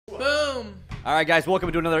All right, guys,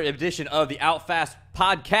 welcome to another edition of the Out Fast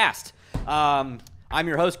podcast. I'm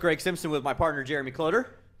your host, Greg Simpson, with my partner, Jeremy Cloder.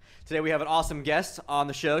 Today we have an awesome guest on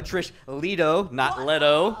the show, Trish Leto, not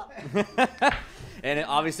Leto. And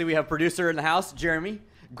obviously we have producer in the house, Jeremy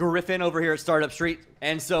Griffin, over here at Startup Street.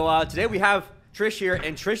 And so today we have Trish here,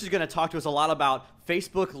 and Trish is going to talk to us a lot about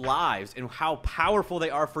Facebook Lives and how powerful they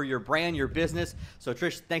are for your brand, your business. So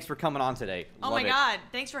Trish, thanks for coming on today. Oh my God,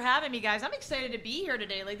 thanks for having me, guys. I'm excited to be here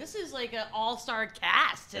today. Like, this is like an all-star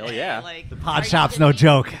cast today. Oh yeah. Like, the pod shop's no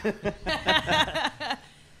joke.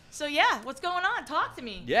 So yeah, what's going on? Talk to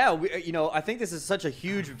me. Yeah, I think this is such a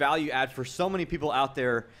huge value add for so many people out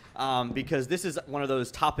there, because this is one of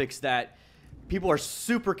those topics that people are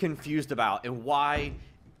super confused about, and why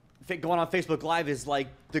going on Facebook Live is like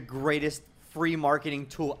the greatest free marketing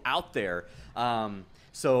tool out there.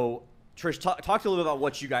 So Trish, talk to a little bit about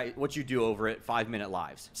what you do over at 5 Minute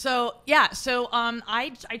Lives. So yeah,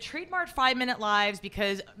 I trademarked 5 Minute Lives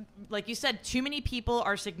because, like you said, too many people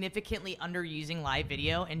are significantly underusing live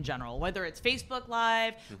video in general. Whether it's Facebook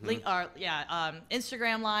Live,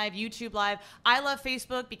 Instagram Live, YouTube Live. I love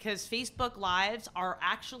Facebook because Facebook Lives are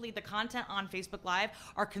actually, the content on Facebook Live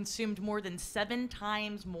are consumed more than 7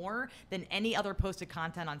 times more than any other posted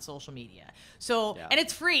content on social media. So and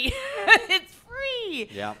it's free. It's free.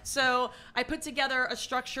 Yeah. So I put together a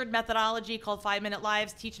structured methodology called 5 Minute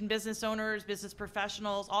Lives, teaching business owners, business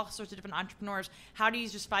professionals, all sorts of different entrepreneurs how to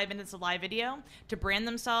use just 5 minutes of live video to brand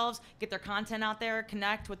themselves, get their content out there,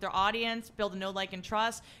 connect with their audience, build a know, like, and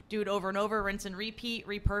trust, do it over and over, rinse and repeat,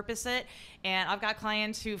 repurpose it. And I've got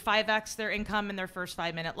clients who 5x their income in their first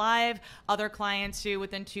 5 Minute Live, other clients who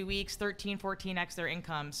within 2 weeks 13, 14x their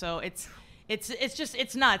income. So it's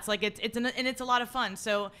nuts. Like it's a lot of fun.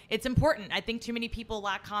 So it's important. I think too many people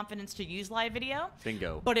lack confidence to use live video.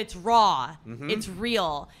 Bingo. But it's raw. It's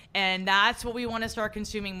real, and that's what we want to start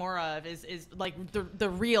consuming more of. Is like the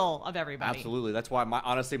real of everybody. Absolutely. That's why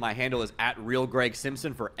honestly my handle is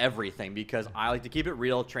 @RealGregSimpson for everything, because I like to keep it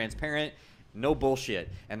real, transparent, no bullshit,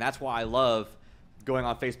 and that's why I love going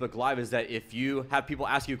on Facebook Live, is that if you have people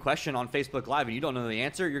ask you a question on Facebook Live and you don't know the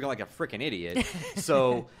answer, you're like a freaking idiot.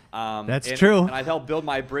 So that's true. And I've helped build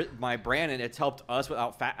my brand, and it's helped us with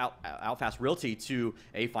Outfast Realty to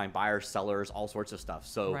find buyers, sellers, all sorts of stuff.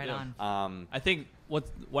 So right on. I think what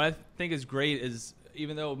I think is great is,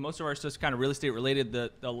 even though most of our stuff's kind of real estate related,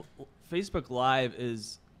 the Facebook Live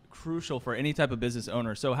is crucial for any type of business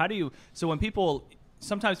owner. So when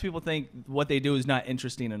sometimes people think what they do is not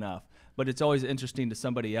interesting enough, but it's always interesting to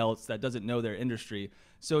somebody else that doesn't know their industry.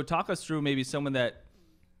 So talk us through maybe someone that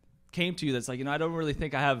came to you that's like, I don't really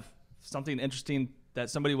think I have something interesting that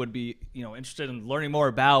somebody would be, interested in learning more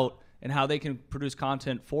about, and how they can produce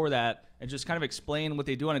content for that, and just kind of explain what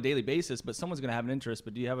they do on a daily basis. But someone's going to have an interest.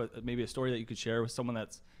 But do you have maybe a story that you could share with someone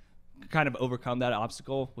that's kind of overcome that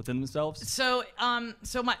obstacle within themselves? So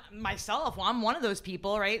myself, well, I'm one of those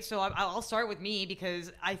people, right? So I'll start with me,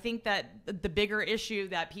 because I think that the bigger issue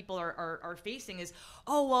that people are facing is,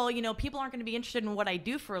 people aren't going to be interested in what I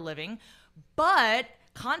do for a living, but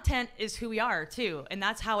content is who we are too, and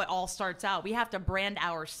that's how it all starts out. We have to brand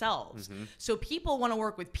ourselves. So people want to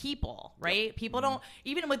work with people, right? Yep. People don't,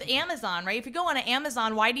 even with Amazon, right? If you go on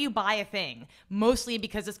Amazon, why do you buy a thing? Mostly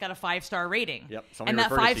because it's got a 5-star rating. Yep. And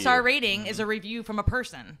that 5-star rating is a review from a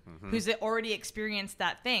person who's already experienced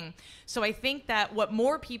that thing. So I think that what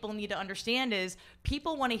more people need to understand is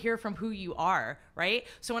people want to hear from who you are, right?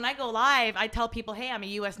 So when I go live, I tell people, hey, I'm a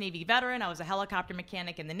U.S. Navy veteran. I was a helicopter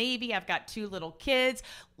mechanic in the Navy. I've got 2 little kids.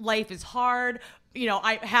 Life is hard.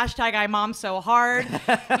 I mom so hard.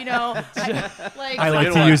 I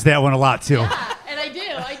like to use that one a lot too. Yeah, and I do.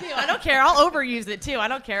 I don't care. I'll overuse it too. I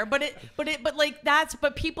don't care. But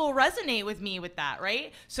people resonate with me with that,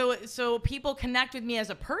 right? So people connect with me as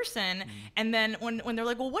a person, and then when they're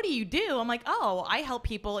like, well, what do you do? I'm like, oh, I help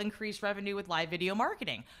people increase revenue with live video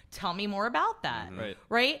marketing. Tell me more about that.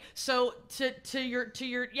 Right? So to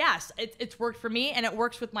your yes, it's worked for me, and it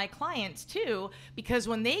works with my clients too, because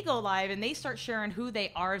when they go live and they start sharing who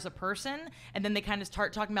they are as a person, and then they kind of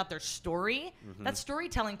start talking about their story, that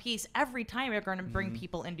storytelling piece, every time you're going to bring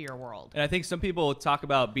people into your world. And I think some people talk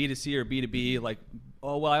about B2C or B2B, like,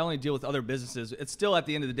 oh, well, I only deal with other businesses. It's still, at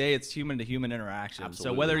the end of the day, it's human-to-human interaction.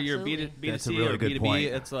 Absolutely. So whether you're Absolutely. B2C really or good B2B, point.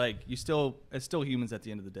 it's like it's still humans at the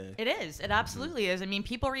end of the day. It is. It absolutely is. I mean,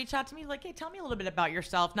 people reach out to me like, hey, tell me a little bit about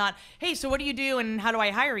yourself. Not, hey, so what do you do and how do I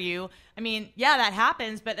hire you? I mean, yeah, that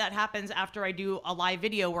happens, but that happens after I do a live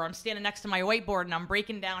video where I'm standing next to my whiteboard and I'm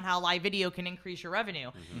breaking down how live video can increase your revenue.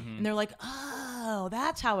 And they're like, oh,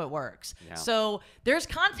 that's how it works. Yeah. So there's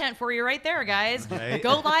content for you right there, guys. Right.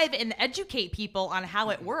 Go live and educate people on how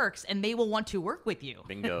it works, and they will want to work with you.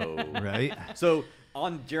 Bingo. Right. So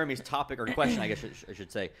on Jeremy's topic or question, I guess I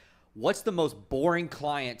should say, what's the most boring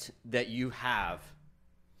client that you have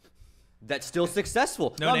that's still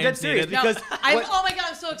successful? No I'm dead names serious needed. because Oh my God,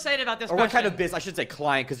 I'm so excited about this or question. what kind of business? I should say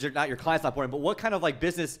client because your client's not boring. But what kind of like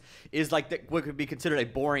business is like that? What could be considered a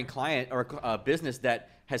boring client or a business that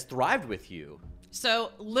has thrived with you?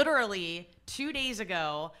 So literally 2 days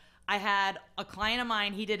ago, I had a client of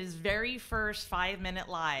mine. He did his very first 5-minute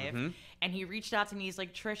live, and he reached out to me. He's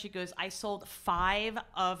like, Trish, he goes, I sold 5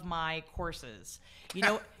 of my courses. You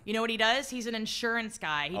know what he does? He's an insurance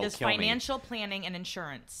guy. He does kill me. financial planning and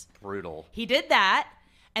insurance. Brutal. He did that.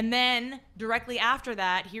 And then directly after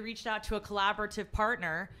that, he reached out to a collaborative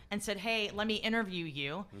partner and said, hey, let me interview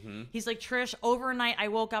you. He's like, Trish, overnight I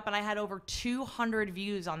woke up and I had over 200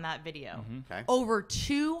 views on that video. Okay. Over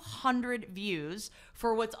 200 views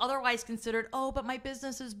for what's otherwise considered, oh, but my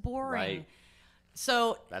business is boring. Right.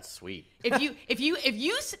 So That's sweet. if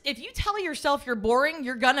you tell yourself you're boring,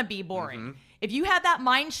 you're gonna be boring. If you have that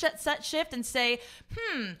mindset shift and say,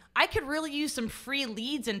 I could really use some free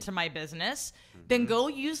leads into my business, then go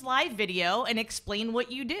use live video and explain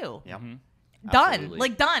what you do. Yeah. Done. Absolutely.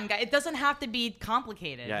 Like done. It doesn't have to be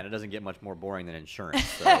complicated. Yeah, and it doesn't get much more boring than insurance.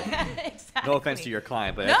 So. Exactly. No offense to your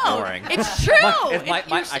client, but No, it's boring. it's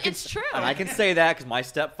true. It's true. And I can say that because my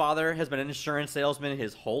stepfather has been an insurance salesman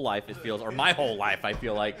his whole life. It feels, or my whole life, I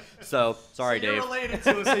feel like. So sorry, You're Dave. related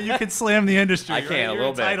to it, so you can slam the industry. I can, right? a You're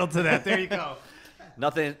little bit. entitled to that. There you go.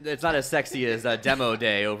 Nothing. It's not as sexy as demo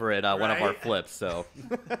day over at one of our Right. flips. So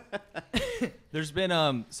There's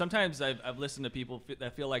been sometimes I've listened to people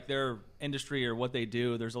that feel like their industry or what they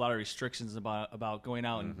do. There's a lot of restrictions about going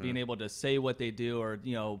out and being able to say what they do, or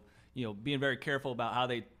being very careful about how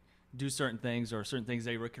they do certain things or certain things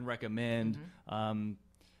they can recommend.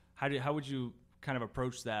 How would you kind of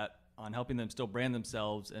approach that on helping them still brand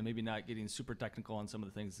themselves and maybe not getting super technical on some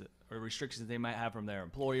of the things that, or restrictions they might have from their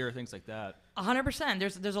employer, things like that? 100%.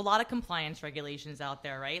 There's a lot of compliance regulations out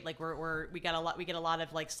there, right? Like we get a lot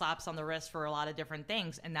of like slaps on the wrist for a lot of different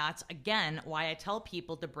things, and that's again why I tell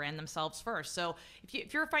people to brand themselves first. So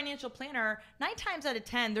if you're a financial planner, 9 times out of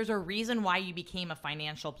 10, there's a reason why you became a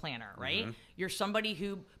financial planner, right? You're somebody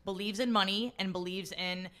who believes in money and believes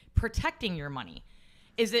in protecting your money.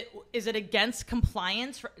 Is it against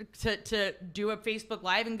compliance to do a Facebook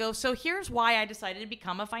Live and go, so here's why I decided to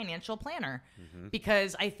become a financial planner?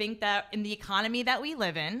 Because I think that in the economy that we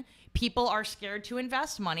live in, people are scared to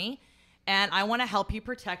invest money, and I want to help you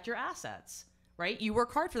protect your assets, right? You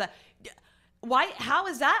work hard for that. How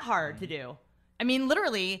is that hard to do? I mean,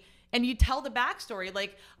 literally, and you tell the backstory.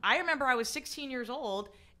 Like, I remember I was 16 years old,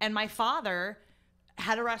 and my father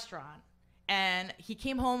had a restaurant. And he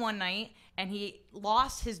came home one night and he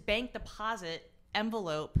lost his bank deposit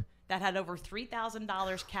envelope that had over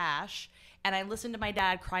 $3,000 cash. And I listened to my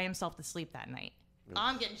dad cry himself to sleep that night.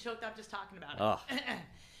 I'm getting choked up just talking about it.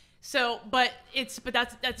 So, but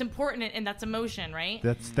that's important, and that's emotion, right?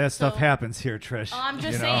 That stuff happens here, Trish. I'm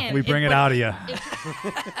just saying. We bring it out of you.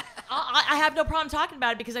 I have no problem talking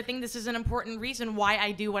about it because I think this is an important reason why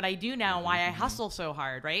I do what I do now, and why I hustle so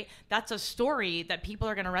hard, right? That's a story that people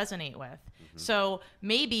are going to resonate with. So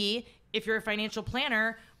maybe if you're a financial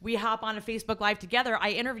planner, we hop on a Facebook Live together, I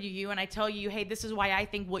interview you, and I tell you, hey, this is why I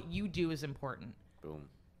think what you do is important. boom.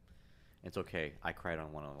 It's okay. I cried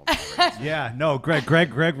on one of them already. Yeah, no, Greg's right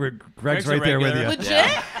there with you. Legit?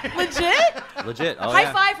 Yeah. Legit? Legit. Oh, High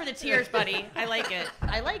yeah. five for the tears, buddy. I like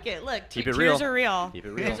it. Look, Keep it tears real. are real. Keep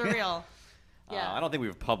it real. Tears are real. Yeah. I don't think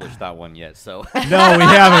we've published that one yet, so. No, we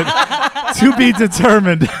haven't. To be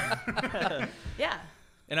determined. Yeah.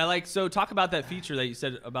 And so talk about that feature that you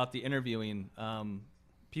said about the interviewing.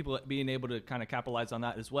 People being able to kind of capitalize on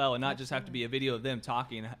that as well, and not just have to be a video of them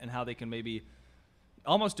talking, and how they can maybe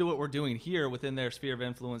almost do what we're doing here within their sphere of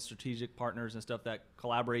influence, strategic partners and stuff that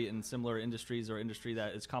collaborate in similar industries or industry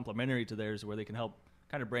that is complementary to theirs, where they can help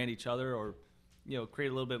kind of brand each other, or create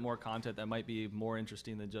a little bit more content that might be more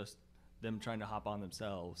interesting than just them trying to hop on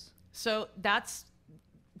themselves. So that's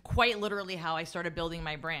quite literally how I started building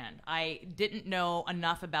my brand. I didn't know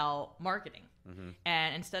enough about marketing.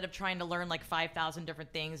 And instead of trying to learn like 5,000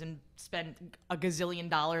 different things and spend a gazillion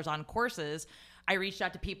dollars on courses, I reached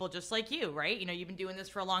out to people just like you, right? You've been doing this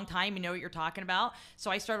for a long time. You know what you're talking about. So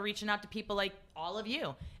I started reaching out to people like all of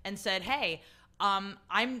you and said, hey,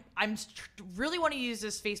 really want to use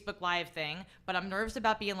this Facebook Live thing, but I'm nervous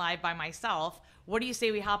about being live by myself. what do you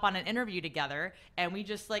say we hop on an interview together and we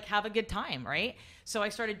just like have a good time, right? So I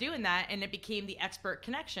started doing that, and it became the Expert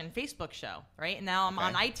Connection Facebook show, right? And now I'm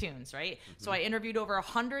on iTunes, right? So I interviewed over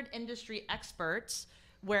 100 industry experts,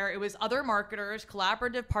 where it was other marketers,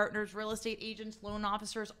 collaborative partners, real estate agents, loan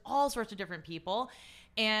officers, all sorts of different people.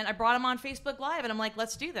 And I brought them on Facebook Live, and I'm like,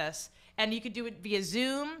 let's do this. And you could do it via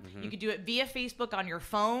Zoom. You could do it via Facebook on your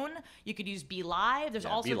phone. You could use Be Live. There's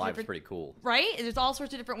all sorts of different. Be Live's pretty cool, right? There's all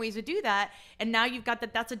sorts of different ways to do that. And now you've got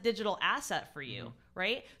that. That's a digital asset for you,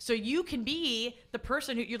 right? So you can be the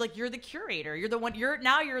person who you're the curator. You're the one. You're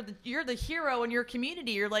the hero in your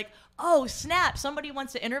community. You're like, oh snap! Somebody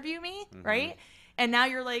wants to interview me, right? And now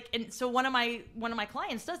you're like, and so one of my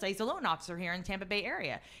clients does that. He's a loan officer here in the Tampa Bay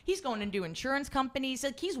area. He's going into insurance companies.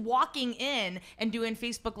 Like, he's walking in and doing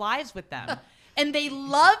Facebook Lives with them. And they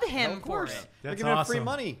love him for it. That's giving awesome. him free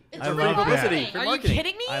money. It's I free love marketing. that. Are you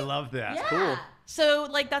kidding me? I love that. Yeah. Cool. So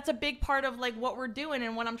like that's a big part of like what we're doing,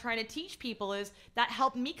 and what I'm trying to teach people is that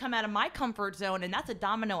helped me come out of my comfort zone, and that's a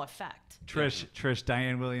domino effect. Trish,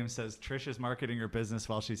 Diane Williams says Trish is marketing her business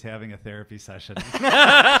while she's having a therapy session.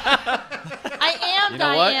 I am, You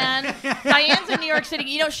know Diane. Diane's in New York City.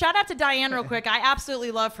 You know, shout out to Diane real quick. I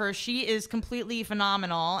absolutely love her. She is completely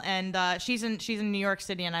phenomenal, and she's in New York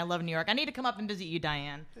City, and I love New York. I need to come up and visit you,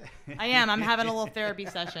 Diane. I am. I'm having a little therapy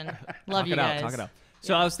session. Love you guys. Talk it out.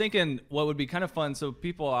 So I was thinking what would be kind of fun. So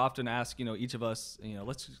people often ask, each of us,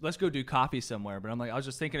 let's go do coffee somewhere. But I was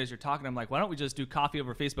just thinking as you're talking, I'm like, why don't we just do coffee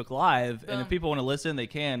over Facebook Live? And if people want to listen, they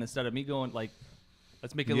can, instead of me going like,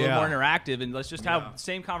 let's make it a little more interactive, and let's just have the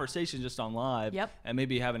same conversation just on live. Yep. And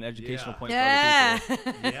maybe have an educational point Yeah. for other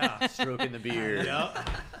people. Yeah. Stroking the beard.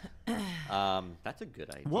 That's a good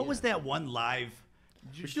idea. What was that one live?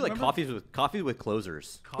 We should do like coffee with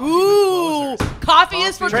closers. Ooh, coffee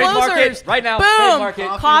is for Trademark closers. it right now. Boom. Trademark it.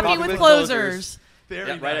 Coffee with closers.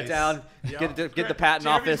 Yeah, write it down. Get the patent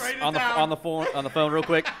office on the phone real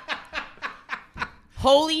quick.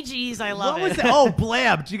 Holy jeez, I love What was it. that? Oh,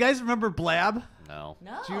 Blab. Do you guys remember Blab? No.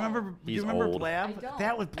 No. Do you remember? He's you remember old. Blab? I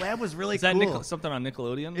don't. Blab was really Is that cool. something on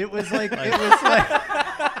Nickelodeon? It was like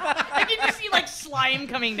I can just see like slime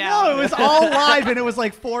coming down. no, it was all live, and it was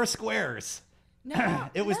like 4 squares. No,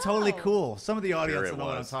 It was totally cool. Some of the audience it will know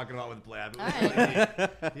what I'm was. talking about with Blab. It was Alright. really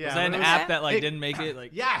neat. Yeah, Is that an app that didn't make it? Like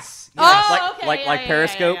Yes. Oh, okay. like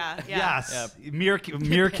Periscope? Yeah. Yes. Meerkat.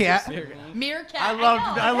 Meerkat.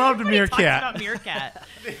 I loved Everybody Meerkat. talks about Meerkat.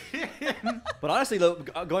 But honestly, though,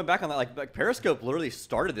 going back on that, like Periscope literally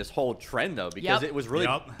started this whole trend, though, because Yep. it was really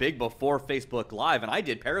Yep. big before Facebook Live, and I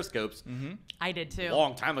did Periscopes I did too. a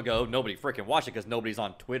long time ago. Nobody freaking watched it because nobody's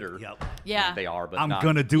on Twitter. Yep. Yeah. They are, but I'm not,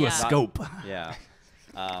 gonna do Yeah. a scope. Yeah.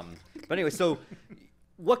 But anyway, so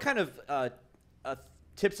what kind of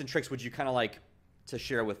tips and tricks would you kind of like to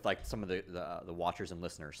share with like some of the watchers and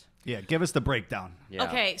listeners? Yeah, give us the breakdown. Yeah.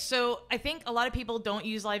 Okay, so I think a lot of people don't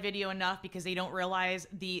use live video enough because they don't realize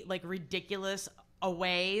the like ridiculous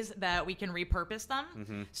ways that we can repurpose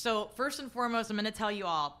them. So first and foremost, I'm going to tell you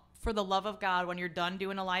all, for the love of God, when you're done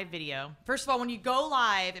doing a live video, first of all, when you go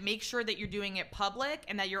live, make sure that you're doing it public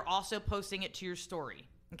and that you're also posting it to your story.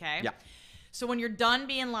 Okay? Yeah. So when you're done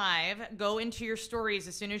being live, go into your stories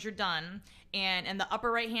as soon as you're done. And in the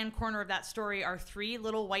upper right-hand corner of that story are 3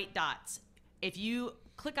 little white dots. If you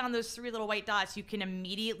click on those 3 little white dots, you can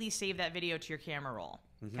immediately save that video to your camera roll.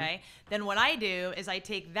 Okay? Then what I do is I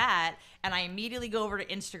take that and I immediately go over to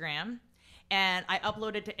Instagram and I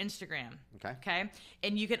upload it to Instagram. Okay?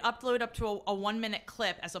 And you can upload up to a 1-minute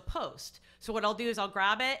clip as a post. So what I'll do is I'll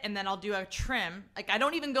grab it and then I'll do a trim. Like I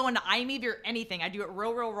don't even go into iMovie or anything. I do it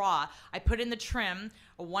real raw. I put in the trim,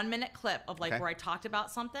 a 1-minute clip of like where I talked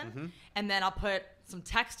about something. And then I'll put some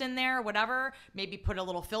text in there, whatever, maybe put a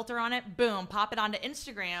little filter on it, boom, pop it onto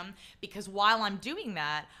Instagram, because while I'm doing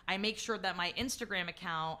that, I make sure that my Instagram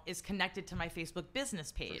account is connected to my Facebook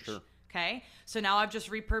business page. For sure. Okay, so now I've just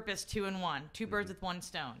repurposed 2 in 1, 2 birds with 1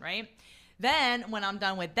 stone, right? Then when I'm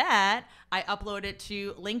done with that, I upload it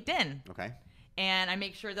to LinkedIn. Okay. And I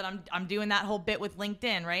make sure that I'm doing that whole bit with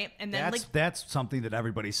LinkedIn, right? And then That's something that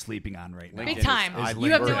everybody's sleeping on right now. big LinkedIn time. is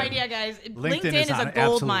You have no LinkedIn. idea, guys. LinkedIn is is on a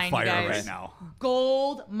gold absolute mine, you fire guys. right now.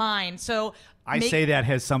 Gold mine. So I say that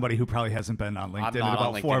as somebody who probably hasn't been on LinkedIn in not on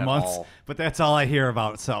about LinkedIn 4 at months, all. but that's all I hear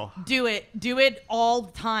about. So do it all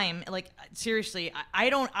the time. Like seriously, I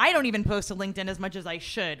don't even post to LinkedIn as much as I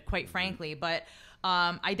should, quite frankly. But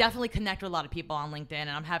I definitely connect with a lot of people on LinkedIn, and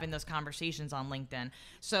I'm having those conversations on LinkedIn.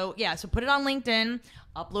 So yeah, so put it on LinkedIn,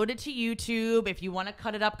 upload it to YouTube. If you want to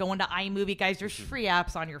cut it up, go into iMovie, guys. There's free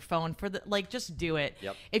apps on your phone for the just do it.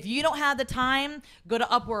 Yep. If you don't have the time, go to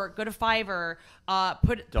Upwork, go to Fiverr.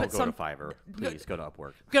 Don't go to Fiverr. Please go to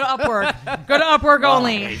Upwork. Go to Upwork. Go to Upwork Oh,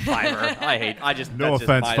 only. I hate Fiverr. I just No that's just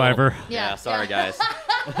offense, my Fiverr. little- Yeah, sorry guys.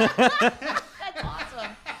 That's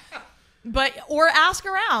awesome. But or ask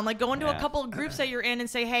around, like go into a Yeah. couple of groups that you're in and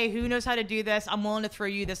say, hey, who knows how to do this? I'm willing to throw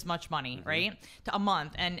you this much money, Mm-hmm. right? To a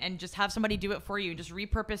month, and just have somebody do it for you. Just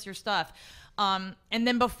repurpose your stuff. And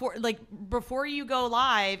then before you go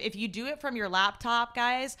live, if you do it from your laptop,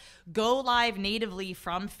 guys, go live natively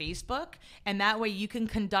from Facebook, and that way you can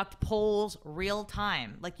conduct polls real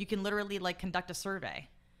time. Like you can literally conduct a survey.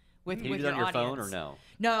 With Can you do your that on your audience. phone or no?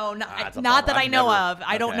 No, that's a not that problem. I know I've of.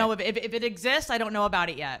 I don't okay. know if it exists. I don't know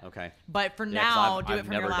about it yet. Okay. But for Yeah, 'cause now, do I've it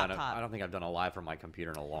from never your done laptop. I don't think I've done a live from my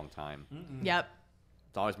computer in a long time. Yep.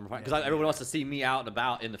 It's always been fun because everyone wants to see me out and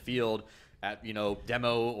about in the field at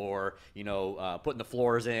demo or putting the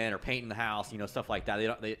floors in or painting the house, stuff like that.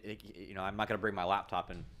 I'm not going to bring my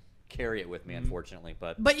laptop and carry it with me, unfortunately.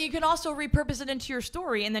 But you can also repurpose it into your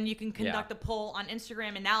story, and then you can conduct Yeah. a poll on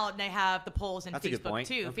Instagram, and now they have the polls in That's a good Facebook point.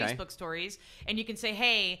 too, Okay. Facebook stories, and you can say,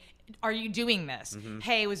 hey, are you doing this?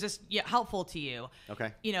 Hey, was this helpful to you?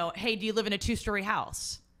 Okay. Hey, do you live in a 2-story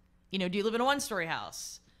house? Do you live in a 1-story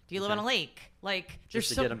house? Do you live on a lake? Just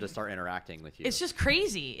to get them to start interacting with you. It's just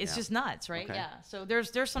crazy. It's Yeah. just nuts, right? Okay. Yeah. So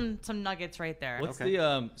there's some nuggets right there. What's Okay.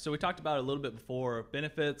 the so we talked about it a little bit before,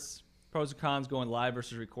 benefits, pros and cons going live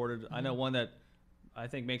versus recorded. I know one that I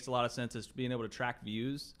think makes a lot of sense is being able to track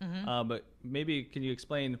views. But maybe can you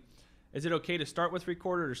explain, is it okay to start with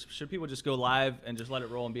recorded, or should people just go live and just let it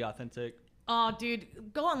roll and be authentic? Oh,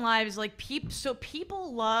 dude, going live is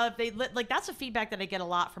people love, that's a feedback that I get a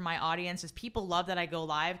lot from my audience is people love that I go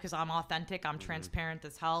live because I'm authentic, I'm transparent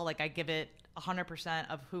as hell. I give it 100%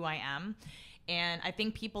 of who I am. And I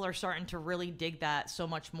think people are starting to really dig that so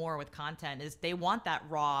much more with content is they want that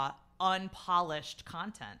raw, unpolished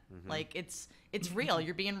content. It's real.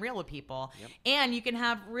 You're being real with people. Yep. And you can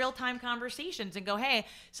have real-time conversations and go, hey,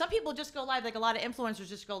 some people just go live, a lot of influencers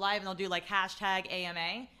just go live and they'll do hashtag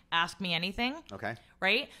AMA, ask me anything. Okay.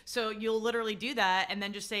 Right? So you'll literally do that and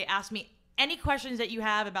then just say, ask me any questions that you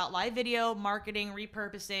have about live video, marketing,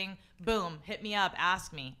 repurposing, boom, hit me up,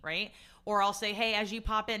 ask me, right? Or I'll say, hey, as you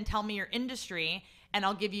pop in, tell me your industry, and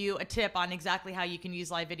I'll give you a tip on exactly how you can use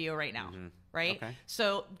live video right now, right? Okay.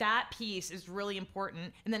 So that piece is really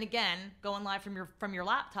important. And then again, going live from your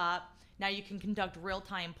laptop, now you can conduct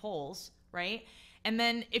real-time polls, right? And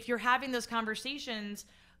then if you're having those conversations,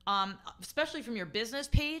 especially from your business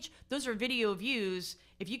page, those are video views.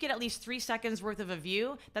 If you get at least 3 seconds worth of a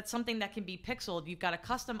view, that's something that can be pixeled. You've got a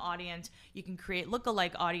custom audience. You can create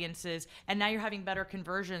lookalike audiences, and now you're having better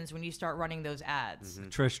conversions when you start running those ads.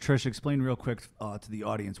 Trish, explain real quick to the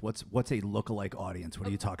audience what's a lookalike audience. What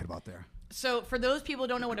are you talking about there? So for those people who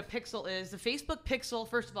don't know what a pixel is, the Facebook pixel,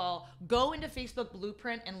 first of all, go into Facebook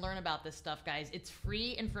Blueprint and learn about this stuff, guys. It's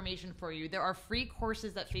free information for you. There are free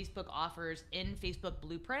courses that Facebook offers in Facebook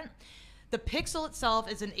Blueprint. The pixel itself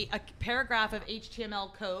is a paragraph of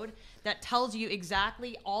HTML code that tells you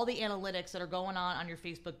exactly all the analytics that are going on your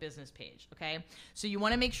Facebook business page, okay? So you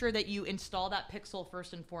want to make sure that you install that pixel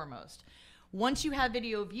first and foremost. Once you have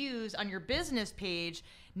video views on your business page,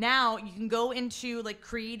 now you can go into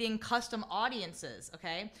creating custom audiences,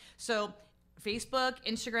 okay? So Facebook,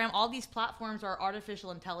 Instagram, all these platforms are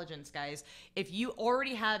artificial intelligence, guys. If you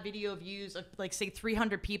already have video views of say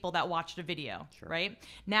 300 people that watched a video, right?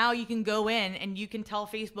 Now you can go in and you can tell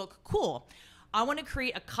Facebook, cool, I want to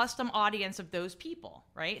create a custom audience of those people,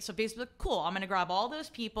 right? So Facebook, cool, I'm going to grab all those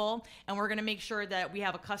people and we're going to make sure that we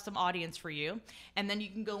have a custom audience for you. And then you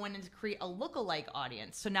can go in and create a lookalike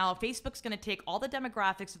audience. So now Facebook's going to take all the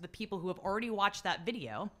demographics of the people who have already watched that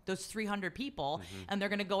video, those 300 people, and they're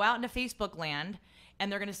going to go out into Facebook land and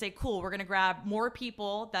they're going to say, cool, we're going to grab more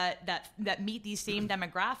people that meet these same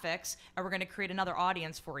demographics and we're going to create another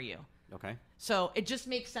audience for you. Okay. So it just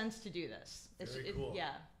makes sense to do this. Very cool.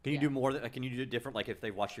 Yeah. Can you do more? Can you do it different? Like if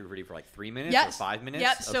they watch your video for 3 minutes Yes. or 5 minutes?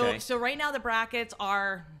 Yep. Okay. So right now the brackets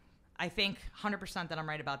are, I think 100% that I'm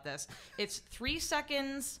right about this. It's 3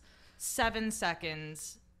 seconds, 7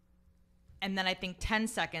 seconds, and then I think 10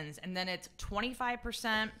 seconds, and then it's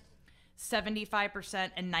 25%,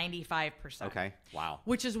 75%, and 95%. Okay. Wow.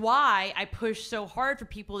 Which is why I push so hard for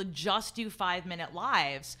people to just do 5-minute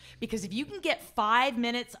lives, because if you can get 5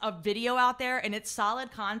 minutes of video out there and it's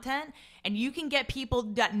solid content and you can get people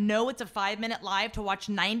that know it's a 5-minute live to watch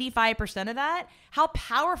 95% of that, how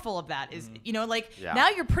powerful of that is, you know, like now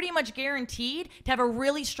you're pretty much guaranteed to have a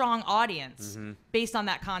really strong audience based on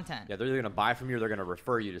that content. Yeah, they're either going to buy from you or they're going to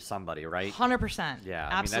refer you to somebody, right? 100%. Yeah,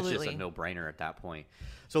 absolutely. I mean, that's just a no-brainer at that point.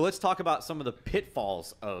 So let's talk about some of the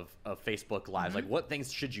pitfalls of Facebook Lives. Like, what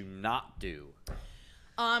things should you not do?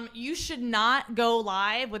 You should not go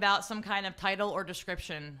live without some kind of title or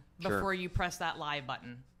description before you press that live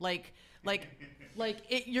button.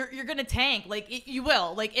 You're gonna tank. You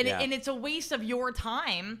will. And it's a waste of your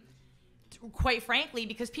time, quite frankly,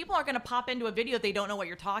 because people aren't gonna pop into a video if they don't know what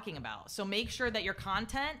you're talking about. So make sure that your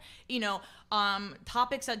content,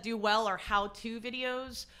 topics that do well are how-to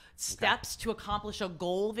videos, steps to accomplish a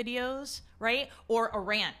goal videos, right? Or a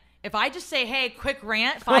rant. If I just say, hey, quick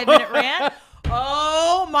rant, 5-minute rant.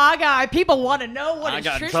 Oh my God! People want to know what is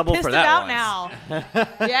Trish pissed about now.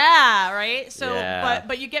 Yeah, right. So,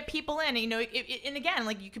 but you get people in, and again,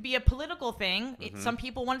 like, you could be a political thing. Some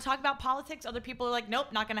people want to talk about politics. Other people are like,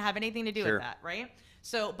 nope, not going to have anything to do with that, right?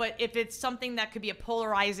 So, but if it's something that could be a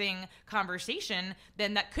polarizing conversation,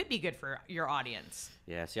 then that could be good for your audience.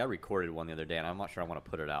 Yeah. See, I recorded one the other day, and I'm not sure I want to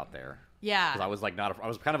put it out there. Yeah. Because I was I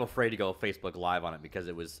was kind of afraid to go Facebook Live on it because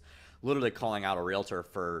it was literally calling out a realtor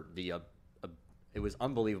for the. It was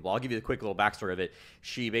unbelievable. I'll give you the quick little backstory of it.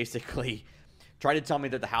 She basically tried to tell me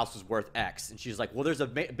that the house was worth X. And she's like, well, there's a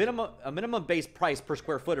minimum base price per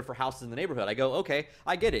square foot for houses in the neighborhood. I go, okay,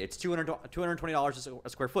 I get it. It's $220 a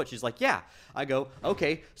square foot. She's like, yeah. I go,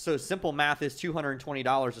 okay, so simple math is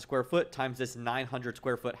 $220 a square foot times this 900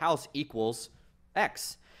 square foot house equals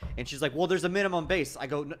X. And she's like, well, there's a minimum base. I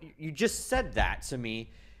go, no, you just said that to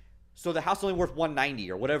me. So the house is only worth $190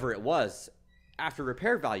 or whatever it was after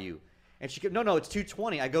repair value. And she goes, no, it's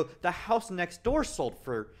 $220. I go, the house next door sold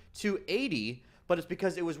for $280, but it's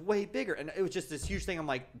because it was way bigger. And it was just this huge thing. I'm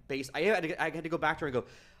like, I had to go back to her and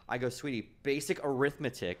I go, sweetie, basic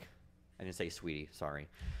arithmetic. I didn't say sweetie, sorry.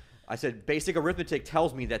 I said, basic arithmetic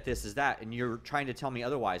tells me that this is that, and you're trying to tell me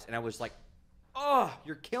otherwise. And I was like, oh,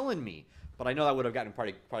 you're killing me. But I know I would have gotten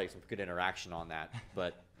probably some good interaction on that,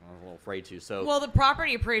 but I was a little afraid to. So, well, the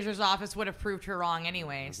property appraiser's office would have proved her wrong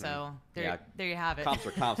anyway. So there you have it. Comps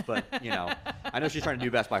are comps, but I know she's trying to do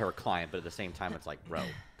best by her client, but at the same time, it's like, bro,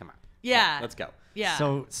 come on. Yeah. Let's go. Yeah.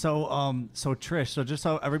 So Trish, so just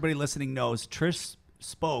so everybody listening knows, Trish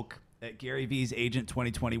spoke at Gary V's Agent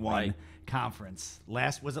 2021 conference.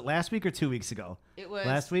 Was it last week or 2 weeks ago? It was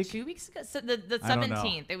last week. 2 weeks ago. So the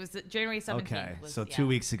 17th. It was January 17th. Okay, so 2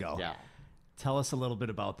 weeks ago. Yeah. Tell us a little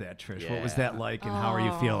bit about that, Trish. What was that like, and how are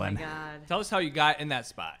you feeling? Oh my God. Tell us how you got in that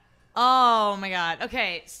spot. Oh my God.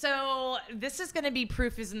 Okay, so this is gonna be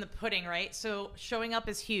proof is in the pudding, right? So showing up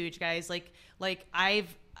is huge, guys. Like I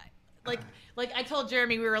told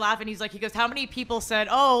Jeremy, we were laughing. He goes, how many people said,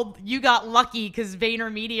 oh, you got lucky because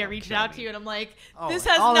VaynerMedia reached out to you? And I'm like, this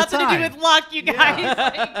has nothing to do with luck, you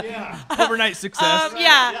guys. Overnight success.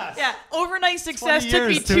 Yeah. Overnight success took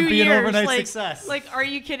me 2 years. Overnight success. Are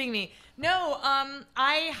you kidding me? No,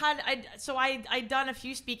 I'd done a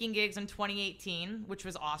few speaking gigs in 2018, which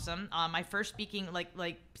was awesome. My first speaking,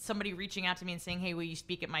 like somebody reaching out to me and saying, hey, will you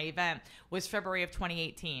speak at my event, was February of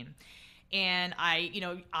 2018. And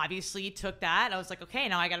I, obviously took that. I was like, okay,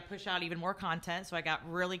 now I got to push out even more content. So I got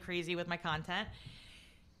really crazy with my content.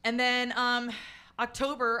 And then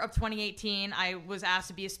October of 2018, I was asked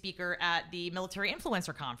to be a speaker at the Military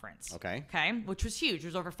Influencer Conference. Okay, which was huge. There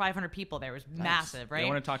was over 500 people there. It was massive, right? I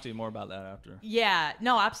want to talk to you more about that after. Yeah,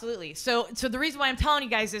 no, absolutely. So the reason why I'm telling you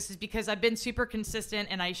guys this is because I've been super consistent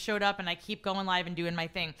and I showed up and I keep going live and doing my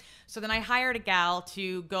thing. So then I hired a gal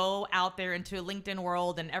to go out there into LinkedIn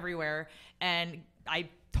world and everywhere, and I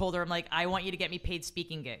told her, I'm like, I want you to get me paid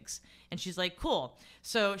speaking gigs. And she's like, cool.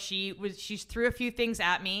 So she threw a few things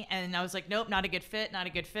at me, and I was like, nope, not a good fit.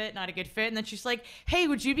 And then she's like, hey,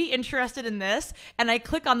 would you be interested in this? And I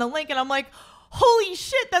click on the link, and I'm like, holy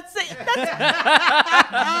shit, that's it.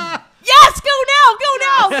 Yes, go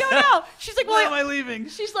now. She's like, well, why am I leaving?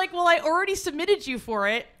 She's like, well, I already submitted you for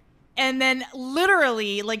it. And then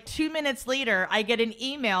literally 2 minutes later, I get an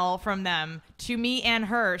email from them to me and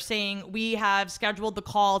her saying, we have scheduled the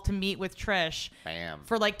call to meet with Trish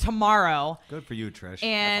for tomorrow. Good for you, Trish.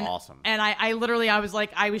 And, that's awesome. And I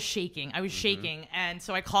was shaking. And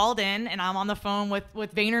so I called in, and I'm on the phone with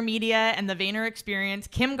VaynerMedia and the Vayner Experience,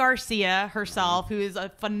 Kim Garcia herself, who is a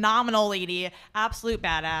phenomenal lady, absolute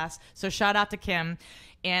badass. So shout out to Kim.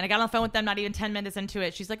 And I got on the phone with them not even 10 minutes into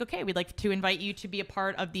it. She's like, okay, we'd like to invite you to be a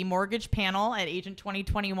part of the mortgage panel at Agent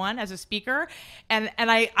 2021 as a speaker. And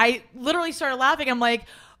I literally started laughing. I'm like,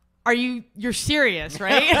 you're serious,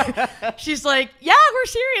 right? She's like, yeah, we're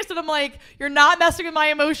serious. And I'm like, you're not messing with my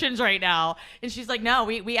emotions right now. And she's like, no,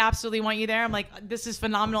 we absolutely want you there. I'm like, this is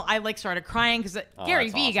phenomenal. I like started crying because Gary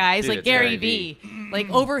that's V, awesome. guys, Dude, like it's Gary Gary V, like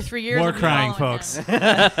over 3 years. More of me crying, following folks. him.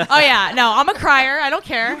 Oh yeah, no, I'm a crier. I don't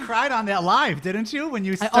care. You cried on that live, didn't you? When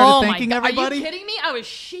you started Oh thanking my God. everybody? Are you kidding me? I was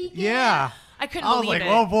shaking. Yeah. I couldn't I was believe like,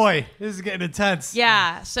 it. oh boy, this is getting intense.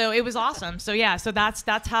 Yeah, so it was awesome. So yeah, so that's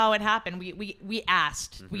how it happened. We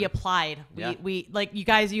asked, we applied. We like, you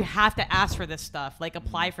guys, you have to ask for this stuff. Like,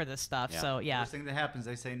 apply for this stuff. Yeah. So yeah. First thing that happens,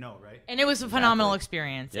 they say no, right? And it was a phenomenal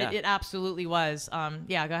experience. Yeah. It absolutely was.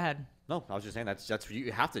 Yeah, go ahead. No, I was just saying that's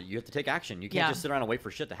you have to take action. You can't Yeah. just sit around and wait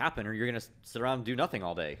for shit to happen, or you're gonna sit around and do nothing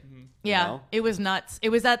all day. Yeah, You know? it was nuts. It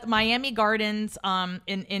was at Miami Gardens,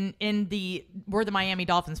 in the where the Miami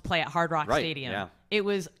Dolphins play at Hard Rock Right, Stadium. yeah. It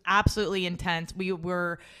was absolutely intense.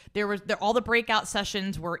 All the breakout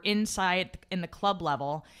sessions were inside in the club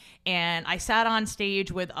level, and I sat on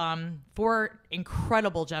stage with 4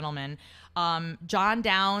 incredible gentlemen. John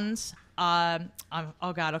Downs.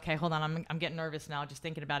 Oh God. Okay, hold on. I'm getting nervous now just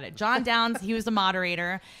thinking about it. John Downs, he was the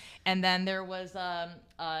moderator, and then there was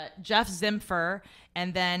Jeff Zimpher,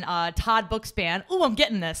 and then Todd Bookspan. Ooh, I'm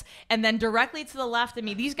getting this. And then directly to the left of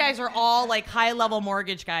me, these guys are all like high-level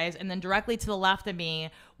mortgage guys, and then directly to the left of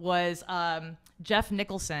me was Jeff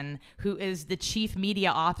Nicholson, who is the chief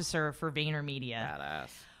media officer for VaynerMedia. Badass.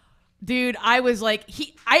 Dude, I was like,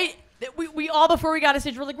 we all, before we got on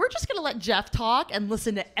stage, we're like, we're just gonna let Jeff talk and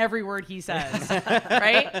listen to every word he says,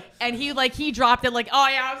 right? And he dropped it like, oh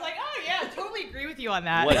yeah. I was like, oh yeah, totally agree with you on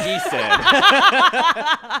that. What he said.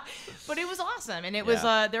 But it was awesome, and it was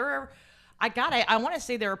Yeah. there were, I want to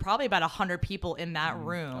say there were probably about 100 people in that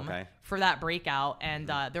room Okay. for that breakout, and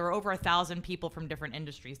there were over 1,000 people from different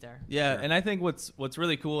industries there. Yeah, and I think what's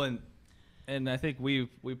really cool, and I think we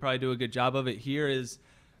probably do a good job of it here, is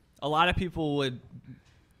a lot of people would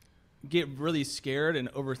get really scared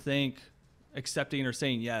and overthink accepting or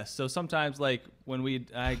saying yes. So sometimes, like when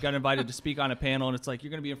I got invited to speak on a panel, and it's like, you're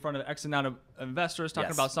going to be in front of X amount of investors talking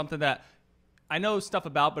Yes. about something that I know stuff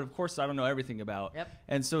about, but of course I don't know everything about. Yep.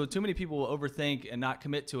 And so too many people will overthink and not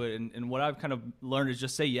commit to it. And what I've kind of learned is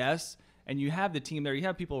just say yes. And you have the team there. You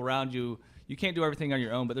have people around you. You can't do everything on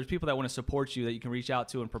your own, but there's people that want to support you that you can reach out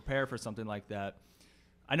to and prepare for something like that.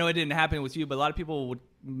 I know it didn't happen with you, but a lot of people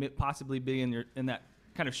would possibly be in that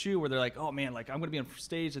kind of shoe where they're like, oh man, like I'm going to be on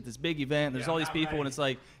stage at this big event. There's all these people, and it's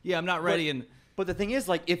like, yeah, I'm not ready. But the thing is,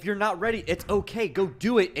 like, if you're not ready, it's okay. Go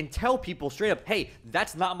do it and tell people straight up, hey,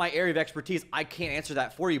 that's not my area of expertise. I can't answer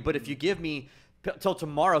that for you. But if you give me till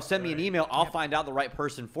tomorrow, send me an email, I'll find out the right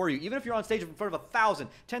person for you. Even if you're on stage in front of 1,000,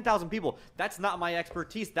 10,000 people, that's not my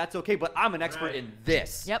expertise. That's okay. But I'm an expert in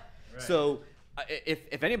this. Yep. So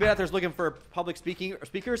if anybody out there is looking for public speaking or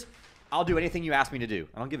speakers, I'll do anything you ask me to do.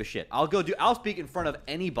 I don't give a shit. I'll speak in front of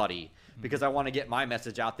anybody because I want to get my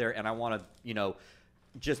message out there, and I want to,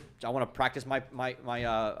 I want to practice my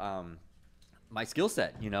skill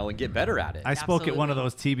set, and get better at it. I spoke at one of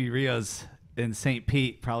Absolutely. those TB Rios in St.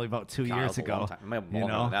 Pete probably about 2 God, years that was a long ago. time. I might have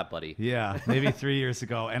longer than that, buddy. Yeah, maybe 3 years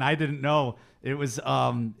ago, and I didn't know it was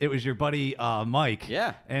your buddy Mike.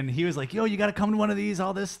 Yeah. And he was like, "Yo, you got to come to one of these,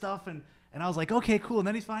 all this stuff," and I was like, "Okay, cool." And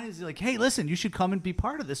then he's like, "Hey, listen, you should come and be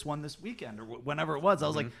part of this one this weekend or whenever it was." I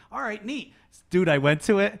was like, "All right, neat, dude." I went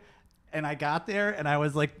to it, and I got there, and I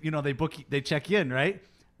was like, they check you in, right?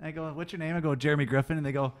 And I go, "What's your name?" I go, "Jeremy Griffin," and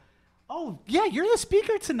they go, "Oh, yeah, you're the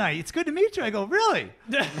speaker tonight. It's good to meet you." I go, "Really?"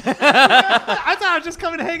 I thought I was just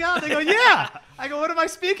coming to hang out. They go, "Yeah." I go, "What am I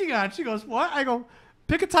speaking on?" She goes, "What?" I go,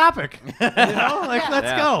 "Pick a topic.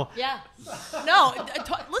 Let's go." Yeah. No,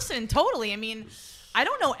 listen, totally. I mean, I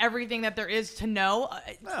don't know everything that there is to know.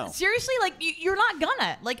 No. Seriously, like, you're not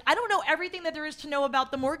gonna. Like, I don't know everything that there is to know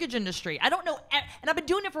about the mortgage industry. I don't know, and I've been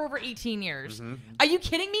doing it for over 18 years. Are you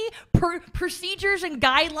kidding me? Procedures and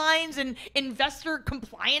guidelines and investor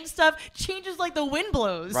compliance stuff changes like the wind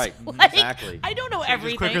blows. Right. Like, Exactly. I don't know It's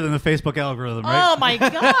everything. quicker than the Facebook algorithm, right? Oh my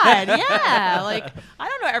God, yeah. Like, I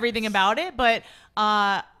don't know everything about it, but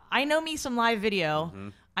I know me some live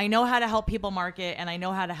video. I know how to help people market, and I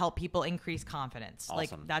know how to help people increase confidence.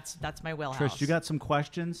 Awesome. Like, that's my wheelhouse. Trish, you got some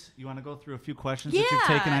questions? You want to go through a few questions that you've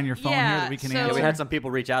taken on your phone here that we can so- Yeah, answer? we had some people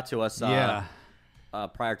reach out to us. Yeah.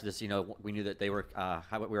 Prior to this, we knew that they were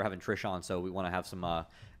we were having Trish on, so we want to have some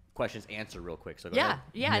questions answered real quick. So go ahead.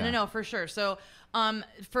 Yeah, Yeah. no, for sure. So,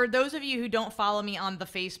 for those of you who don't follow me on the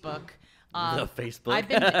Facebook, The Facebook. I've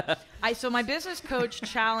been. So my business coach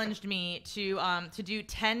challenged me to do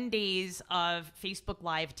 10 days of Facebook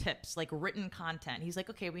Live tips, like written content. He's like,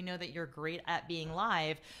 okay, we know that you're great at being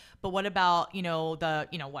live, but what about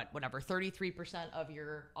whatever 33% of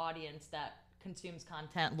your audience that consumes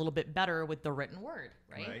content a little bit better with the written word,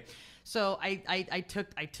 right? So I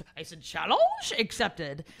said challenge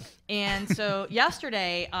accepted, and so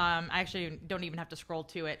yesterday, I actually don't even have to scroll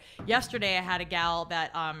to it. Yesterday, I had a gal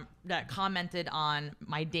that commented on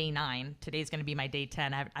my day 9. Today's going to be my day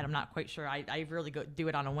 10. I'm not quite sure. I really do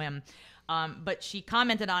it on a whim, but she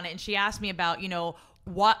commented on it and she asked me about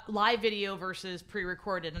what live video versus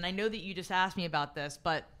pre-recorded, and I know that you just asked me about this,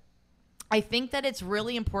 but I think that it's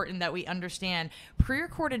really important that we understand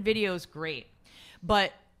pre-recorded video is great,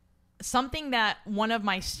 but something that one of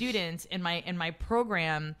my students in my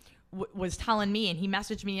program was telling me, and he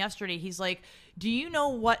messaged me yesterday. He's like, "Do you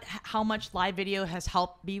know how much live video has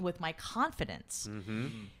helped me with my confidence?" Mm-hmm.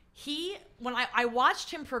 When I watched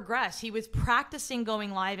him progress, he was practicing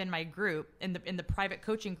going live in my group, in the private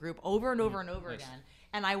coaching group, over and over and over again.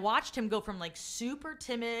 And I watched him go from like super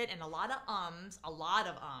timid and a lot of ums,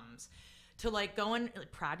 to like going,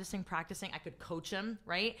 like practicing. I could coach him,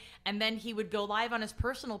 right? And then he would go live on his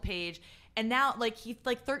personal page, and now like he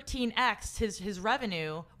like 13x'd his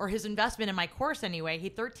revenue, or his investment in my course anyway. He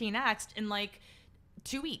 13x'd in like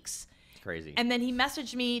 2 weeks. It's crazy. And then he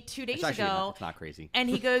messaged me 2 days ago. It's not crazy. And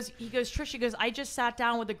he goes, Trish, I just sat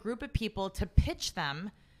down with a group of people to pitch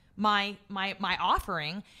them my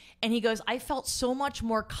offering, and he goes, I felt so much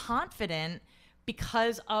more confident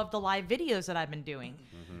because of the live videos that I've been doing.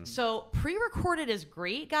 Mm-hmm. So pre-recorded is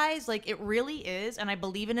great, guys. Like, it really is, and I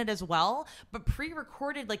believe in it as well. But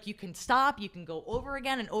pre-recorded, like, you can stop, you can go over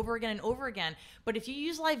again and over again and over again. But if you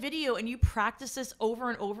use live video and you practice this over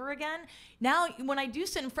and over again, now when I do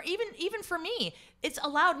sit even for me, it's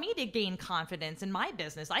allowed me to gain confidence in my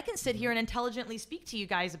business. I can sit here and intelligently speak to you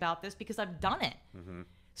guys about this because I've done it. Mm-hmm.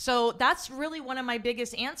 So that's really one of my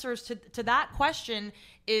biggest answers to that question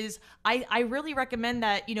is I really recommend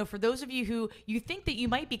that, for those of you who you think that you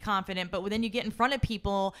might be confident, but then you get in front of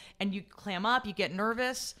people and you clam up, you get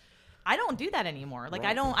nervous. I don't do that anymore. Like,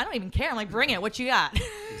 right. I don't even care. I'm like, bring it. What you got?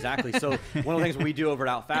 Exactly. So one of the things we do over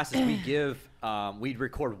at Outfast is we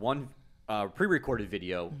record one pre-recorded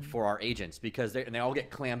video for our agents, because they all get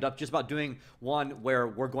clammed up just about doing one where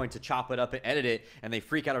we're going to chop it up and edit it, and they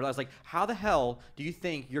freak out. I was like, how the hell do you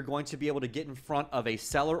think you're going to be able to get in front of a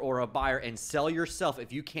seller or a buyer and sell yourself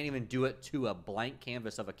if you can't even do it to a blank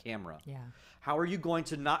canvas of a camera? Yeah. How are you going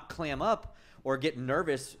to not clam up or get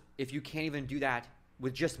nervous if you can't even do that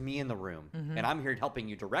with just me in the room? Mm-hmm. And I'm here helping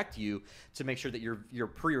you, direct you to make sure that your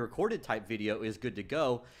pre-recorded type video is good to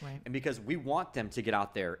go. Right. And because we want them to get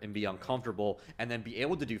out there and be uncomfortable and then be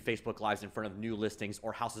able to do Facebook Lives in front of new listings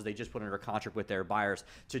or houses they just put under contract with their buyers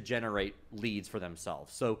to generate leads for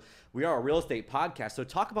themselves. So we are a real estate podcast. So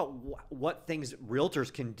talk about what things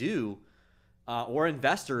realtors can do or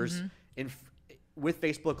investors with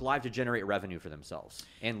Facebook Live to generate revenue for themselves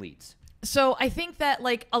and leads. So I think that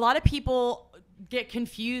like a lot of people get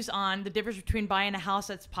confused on the difference between buying a house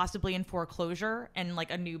that's possibly in foreclosure and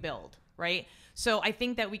like a new build, right? So I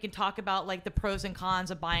think that we can talk about like the pros and cons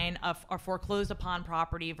of buying a foreclosed upon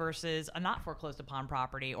property versus a not foreclosed upon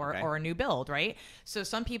property or a new build, right? So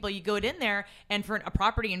some people, you go in there, and for a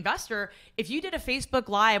property investor, if you did a Facebook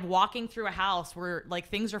Live walking through a house where like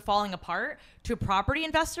things are falling apart, to a property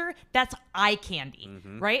investor, that's eye candy,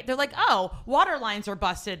 right? They're like, oh, water lines are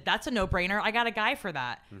busted. That's a no-brainer. I got a guy for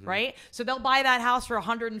that, right? So they'll buy that house for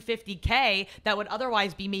 $150K that would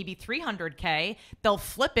otherwise be maybe $300K. They'll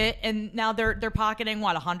flip it, and now they're pocketing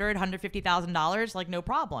what, $150,000, like no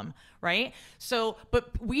problem, right? So,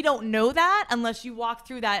 but we don't know that unless you walk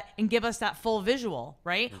through that and give us that full visual,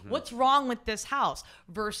 right? What's wrong with this house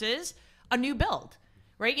versus a new build?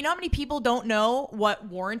 Right? You know how many people don't know what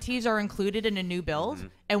warranties are included in a new build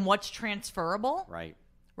and what's transferable? Right.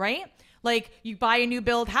 Right? Like, you buy a new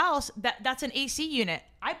build house, that's an AC unit.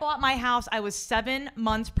 I bought my house, I was 7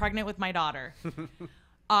 months pregnant with my daughter.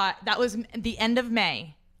 That was the end of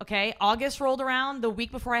May. Okay? August rolled around, the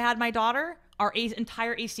week before I had my daughter, our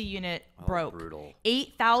entire AC unit broke. Brutal.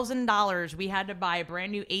 $8,000 we had to buy a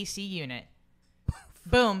brand new AC unit.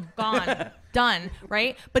 Boom, gone, done,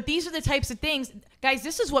 right? But these are the types of things, guys,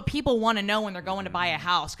 this is what people want to know when they're going to buy a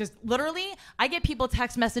house. Because literally, I get people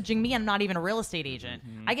text messaging me, I'm not even a real estate agent.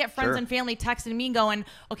 I get friends and family texting me going,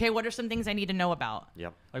 okay, what are some things I need to know about?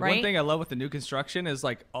 Yep. Like, one thing I love with the new construction is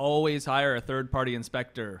like always hire a third-party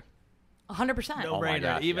inspector. 100%. Oh my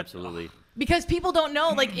gosh, absolutely. Because people don't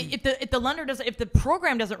know, like, if the lender doesn't, if the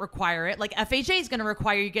program doesn't require it, like FHA is going to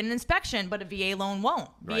require you to get an inspection, but a VA loan won't.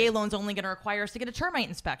 VA loan's only going to require us to get a termite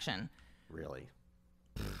inspection. Really?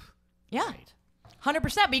 Yeah. Right. 100%,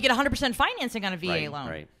 but you get 100% financing on a VA loan.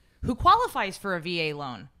 Right. Who qualifies for a VA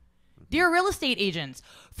loan? Dear real estate agents,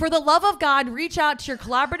 for the love of God, reach out to your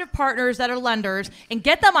collaborative partners that are lenders and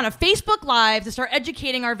get them on a Facebook Live to start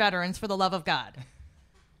educating our veterans for the love of God.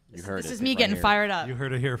 You heard This it is me right getting here. fired up. You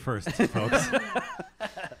heard it here first, folks.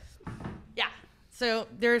 Yeah. So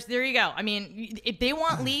there you go. I mean, if they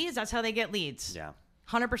want leads, that's how they get leads. Yeah.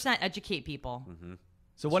 100% educate people.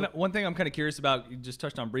 So one thing I'm kind of curious about, you just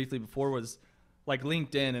touched on briefly before, was like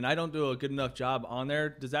LinkedIn, and I don't do a good enough job on there.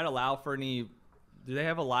 Does that allow for any? Do they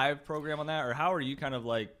have a live program on that, or how are you kind of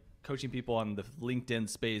like coaching people on the LinkedIn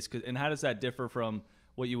space? And how does that differ from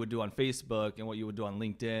what you would do on Facebook and what you would do on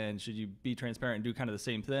LinkedIn? Should you be transparent and do kind of the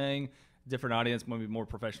same thing? Different audience, maybe more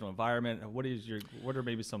professional environment. What are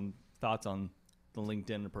maybe some thoughts on the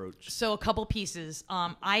LinkedIn approach? So a couple pieces.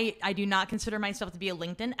 I do not consider myself to be a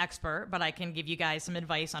LinkedIn expert, but I can give you guys some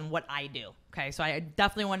advice on what I do. Okay, so I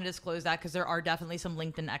definitely want to disclose that because there are definitely some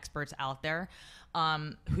LinkedIn experts out there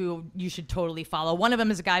who you should totally follow. One of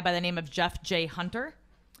them is a guy by the name of Jeff J. Hunter.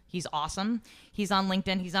 He's awesome. He's on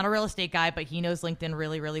LinkedIn. He's not a real estate guy, but he knows LinkedIn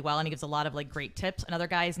really, really well, and he gives a lot of like great tips. Another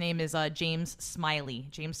guy's name is James Smiley.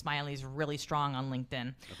 James Smiley is really strong on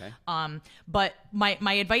LinkedIn. Okay. But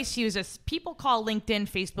my advice to you is this: people call LinkedIn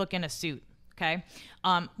Facebook in a suit. Okay.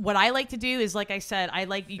 What I like to do is, like I said,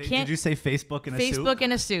 Did you say Facebook in a suit? Facebook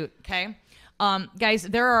in a suit. Okay. Guys,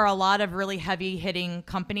 there are a lot of really heavy hitting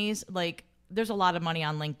companies. Like, there's a lot of money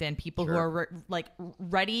on LinkedIn. People who are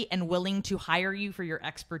ready and willing to hire you for your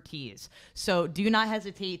expertise. So do not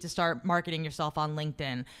hesitate to start marketing yourself on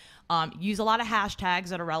LinkedIn. Use a lot of hashtags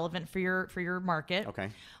that are relevant for your market. Okay.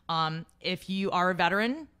 If you are a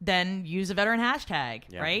veteran, then use a veteran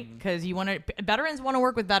hashtag, right? Because veterans want to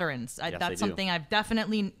work with veterans. Yes, they That's do. something I've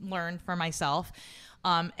definitely learned for myself.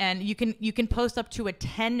 And you can post up to a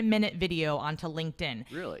 10-minute video onto LinkedIn.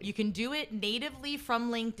 Really? You can do it natively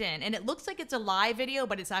from LinkedIn, and it looks like it's a live video,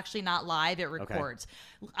 but it's actually not live. It records.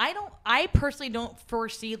 I personally don't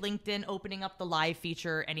foresee LinkedIn opening up the live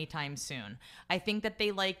feature anytime soon. I think that they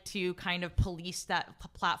like to kind of police that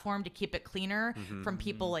platform to keep it cleaner from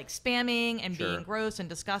people like spamming and being gross and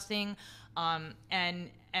disgusting. And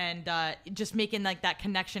just making like that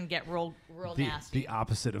connection get real nasty. The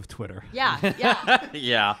opposite of Twitter. Yeah.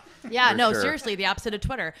 Yeah. Yeah, For no, sure. seriously, the opposite of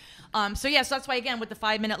Twitter. So that's why, again, with the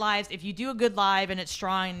 5-minute lives, if you do a good live and it's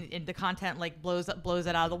strong and the content like blows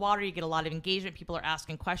it out of the water, you get a lot of engagement, people are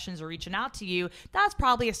asking questions or reaching out to you, that's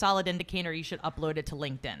probably a solid indicator you should upload it to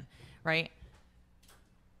LinkedIn, right?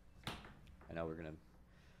 I know we're gonna.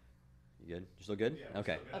 You good? You still good? Yeah,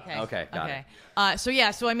 okay. Okay. Got it.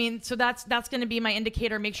 So that's going to be my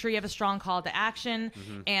indicator. Make sure you have a strong call to action,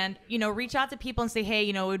 and reach out to people and say, hey,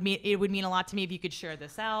 it would mean a lot to me if you could share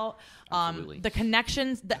this out. Absolutely. The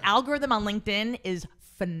connections, the algorithm on LinkedIn is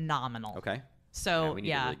phenomenal. Okay. So Yeah, we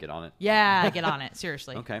need to really get on it. Yeah, get on it.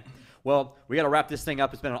 Seriously. Okay. Well, we got to wrap this thing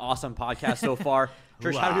up. It's been an awesome podcast so far.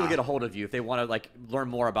 Trish, how do people get a hold of you if they want to learn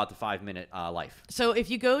more about the 5-minute life? So if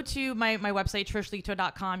you go to my website,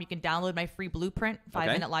 trishleto.com, you can download my free blueprint,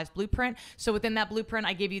 5-minute lives blueprint. So within that blueprint,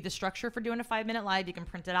 I give you the structure for doing a 5-minute live. You can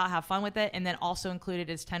print it out, have fun with it, and then also included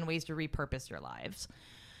is 10 ways to repurpose your lives.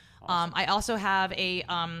 Awesome. I also have a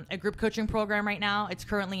group coaching program right now. It's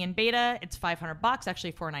currently in beta. It's $500,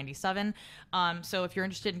 actually $497. So if you're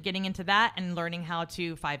interested in getting into that and learning how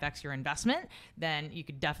to 5x your investment, then you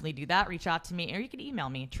could definitely do that. Reach out to me, or you could email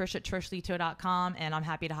me, trish@trishleto.com, and I'm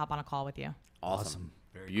happy to hop on a call with you. Awesome.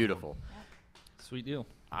 Very beautiful. Sweet deal.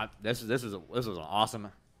 This was an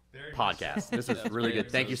awesome podcast. This is really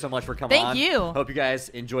good. Thank you so much for coming Thank on. you. Hope you guys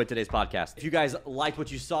enjoyed today's podcast. If you guys liked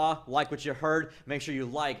what you saw, liked what you heard, make sure you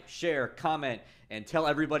like, share, comment, and tell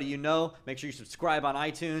everybody you know. Make sure you subscribe on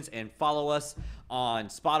iTunes and follow us on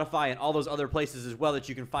Spotify and all those other places as well that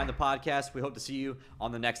you can find the podcast. We hope to see you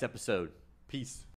on the next episode. Peace.